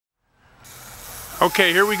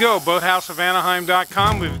Okay, here we go.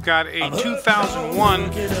 BoathouseofAnaheim.com. We've got a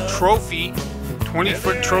 2001 Throphy,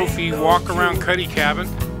 20-foot Throphy walk-around Cuddy cabin.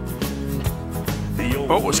 The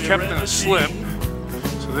boat was kept in a slip,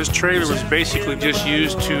 so this trailer was basically just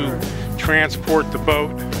used to transport the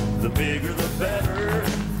boat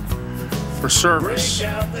for service.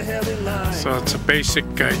 So it's a basic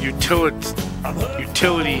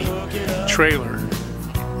utility trailer.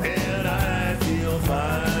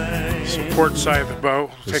 Support side of the boat.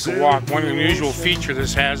 We'll take a walk. One unusual feature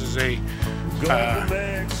this has is a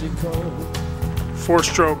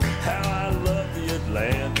 4-stroke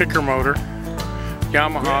kicker motor.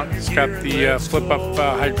 Yamaha. It's got the flip-up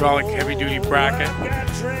hydraulic heavy-duty bracket.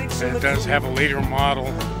 And it does have a later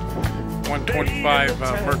model 125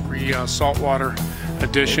 Mercury saltwater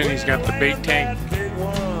edition. He's got the bait tank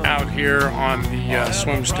out here on the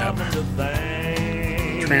swim step.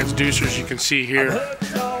 Transducers you can see here.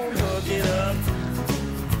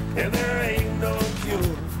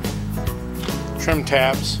 Trim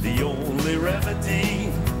tabs.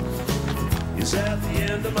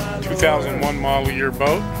 2001 model year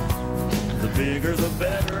boat.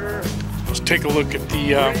 Let's take a look at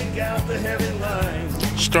the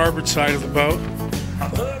starboard side of the boat.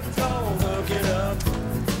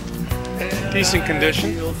 Decent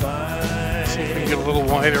condition. See if we can get a little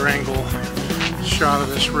wider angle shot of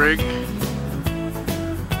this rig.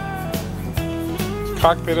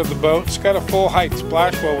 Cockpit of the boat. It's got a full height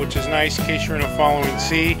splash well, which is nice in case you're in a following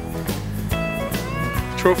sea.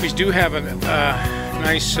 Throphies do have a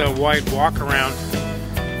nice wide walk around.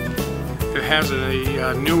 It has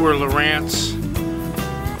a newer Lowrance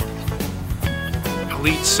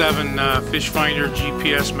Elite 7 fish finder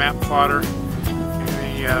GPS map plotter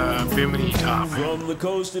and a Bimini top.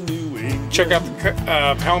 Check out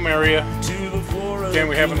the helm area. Again,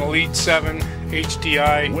 we have an Elite 7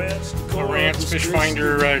 HDI Lowrance fish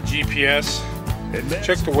finder GPS.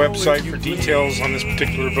 Check the website for details on this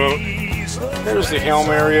particular boat. There's the helm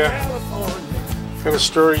area. Got a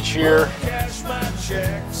storage here.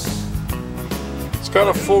 It's got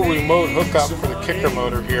a full remote hookup for the kicker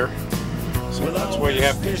motor here. So that's why you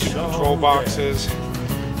have these control boxes,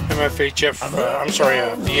 VHF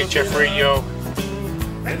radio,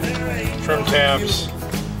 trim tabs,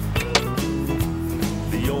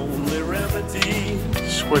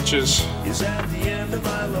 switches. It's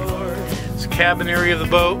the cabin area of the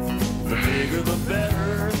boat.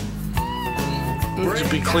 Needs to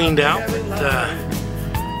be cleaned out, but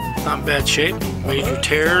not in bad shape. Major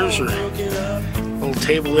tears or little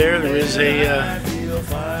table there. There is a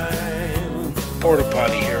porta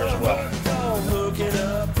potty here as well.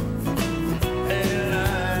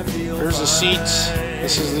 There's the seats.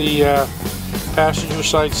 This is the passenger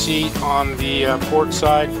side seat on the port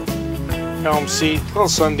side. Helm seat. A little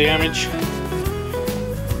sun damage.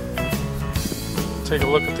 Take a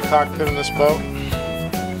look at the cockpit in this boat.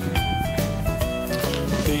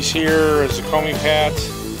 These here is the combing pads.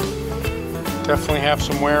 Definitely have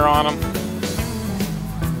some wear on them.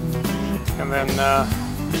 And then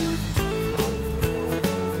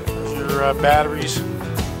your batteries.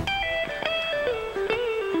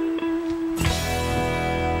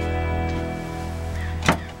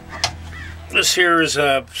 This here is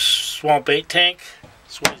a small bait tank.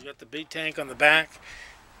 That's why he's got the bait tank on the back.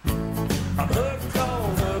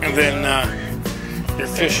 And then your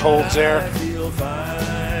fish holds there.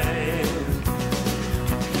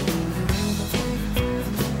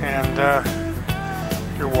 And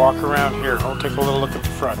your walk around here. I'll take a little look at the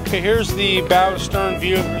front. Okay, here's the bow to stern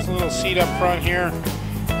view. There's a little seat up front here.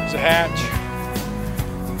 There's a hatch.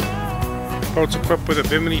 Boat's equipped with a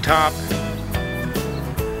Bimini top,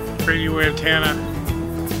 radio antenna.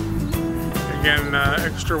 Again,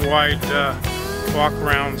 extra wide walk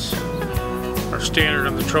arounds are standard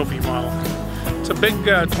on the Throphy model. It's a big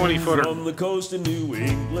 20-footer. From the coast of New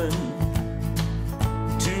England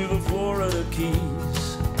to the Florida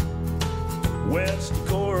Keys, west of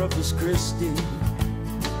Corpus Christi,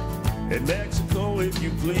 and Mexico, if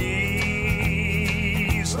you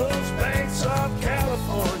please. Those banks of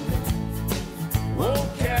California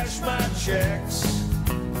won't cash my checks,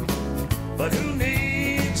 but who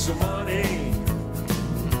needs some money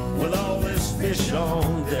with all this fish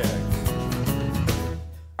on deck?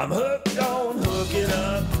 I'm hooked on hooking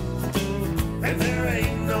up, and there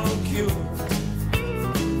ain't no cure.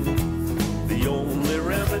 The only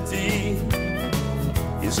remedy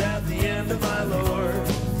is at the end of my load.